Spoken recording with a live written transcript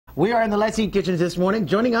We are in the Let's Eat kitchen this morning.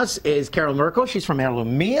 Joining us is Carole Murko. She's from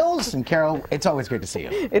Heirloom Meals. And Carole, it's always great to see you.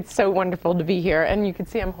 It's so wonderful to be here. And you can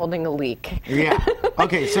see I'm holding a leek. Yeah.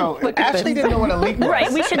 Okay, so Ashley didn't know what a leek was.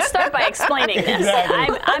 Right, we should start by explaining this.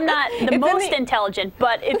 Exactly. I'm not the most intelligent,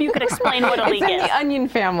 but if you could explain what a leek It's in is. the onion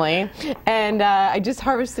family. And I just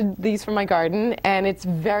harvested these from my garden. And it's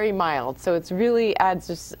very mild. So it really adds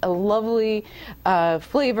just a lovely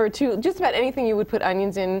flavor to just about anything you would put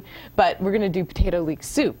onions in. But we're going to do potato leek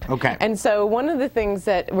soup. Okay. And so one of the things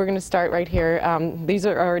that we're going to start right here, these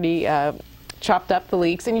are already chopped up, the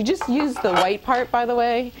leeks, and you just use the white part, by the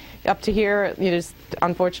way. Up to here, you just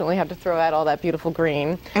unfortunately have to throw out all that beautiful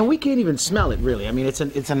green. And we can't even smell it, really. I mean, it's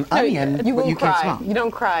an onion, you but you cry. can't smell. You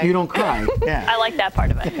don't cry. You don't cry. Yeah. I like that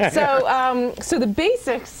part of it. So, so the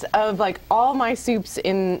basics of like all my soups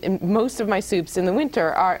in most of my soups in the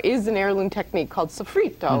winter is an heirloom technique called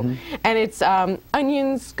sofrito, and it's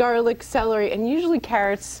onions, garlic, celery, and usually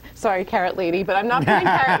carrots. Sorry, carrot lady, but I'm not putting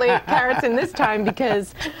carrots in this time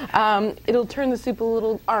because it'll turn the soup a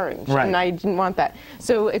little orange, and I didn't want that.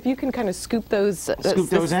 So if you can kind of scoop those in?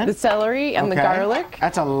 The celery and the garlic.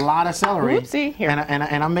 That's a lot of celery. Whoopsie. Here.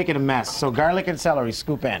 And I'm making a mess. So garlic and celery,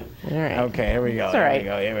 scoop in. All right. Okay, here we go. That's all right.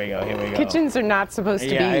 Here we go. Kitchens are not supposed to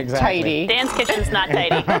be tidy. Dan's kitchen's not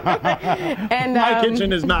tidy. And my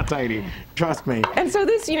kitchen is not tidy. Trust me. And so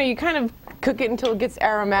this, you kind of cook it until it gets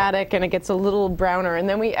aromatic and it gets a little browner, and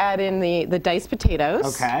then we add in the diced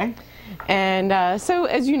potatoes. Okay. And so,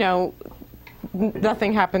 as you know,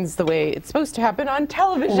 nothing happens the way it's supposed to happen on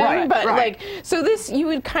television, so this you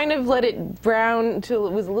would kind of let it brown until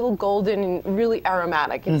it was a little golden and really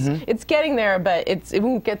aromatic. It's getting there, but it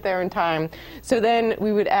won't get there in time. So then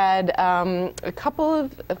we would add a couple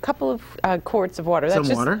of quarts of water. Some That's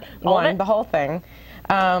just water, the whole thing.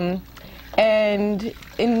 And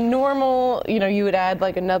in normal, you would add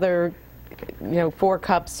like another 4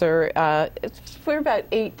 cups or for about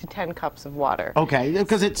 8 to 10 cups of water. Okay,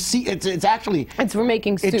 because it's actually we're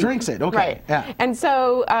making soup. It drinks it. Okay. Right. Yeah. And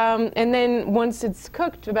so and then once it's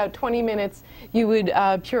cooked about 20 minutes, you would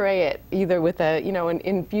puree it either with a an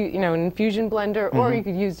infusion blender, or you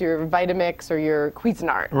could use your Vitamix or your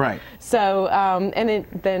Cuisinart. Right. So and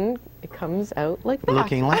then it comes out like that.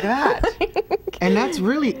 Looking like that. And that's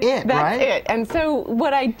really it, right? That's it. And so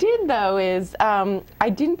what I did, though, is I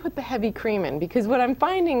didn't put the heavy cream in, because what I'm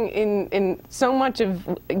finding in so much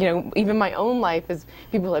of, even my own life is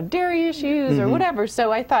people have dairy issues or whatever.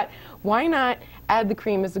 So I thought, why not add the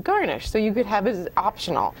cream as a garnish? So you could have it as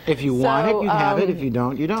optional. If you want it, you have it. If you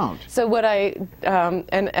don't, you don't. So what and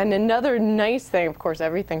another nice thing, of course,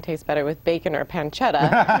 everything tastes better with bacon or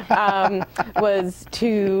pancetta, was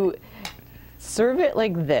to serve it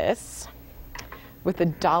like this, with a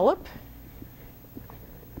dollop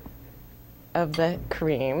of the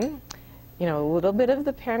cream, a little bit of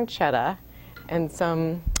the pancetta, and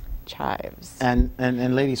some chives. And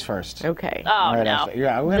ladies first. Okay. Oh, right no. After.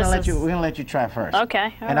 Yeah, we're gonna let you try first.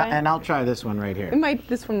 Okay. All right. And I'll try this one right here.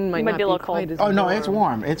 This one might not be a little quite cold. as Oh warm. no, it's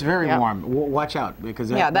warm. It's very warm. Watch out, because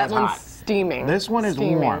that that's one's hot. steaming. This one is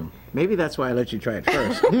warm. Maybe that's why I let you try it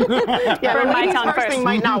first. Yeah, Burn my ladies' tongue first first. thing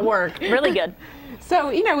might not work. Really good. So,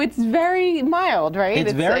 it's very mild, right?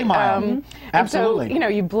 It's very mild. Absolutely. And so,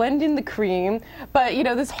 you blend in the cream, but,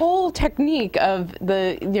 this whole technique of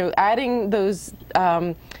adding those,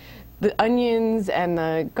 the onions and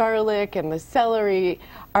the garlic and the celery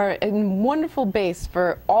are a wonderful base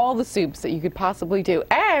for all the soups that you could possibly do.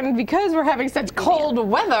 And because we're having such cold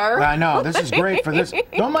weather. I know, this is great for this.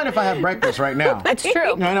 Don't mind if I have breakfast right now. That's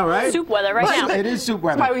true. I know, right? Soup weather right now. It is soup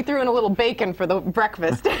weather. That's why we threw in a little bacon for the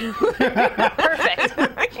breakfast. Perfect.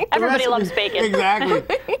 Everybody loves bacon. Exactly.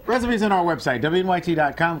 Recipes on our website,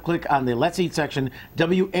 WNYT.com. Click on the Let's Eat section,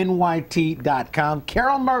 WNYT.com.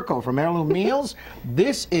 Carole Murko from Heirloom Meals.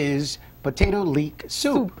 This is potato leek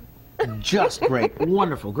soup. Just great.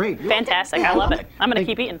 Wonderful. Great. Fantastic. I love it. I'm going to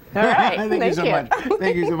keep eating. All right. Thank you so much.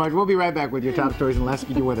 Thank you so much. We'll be right back with your top stories and let's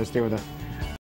keep you with us. Stay with us.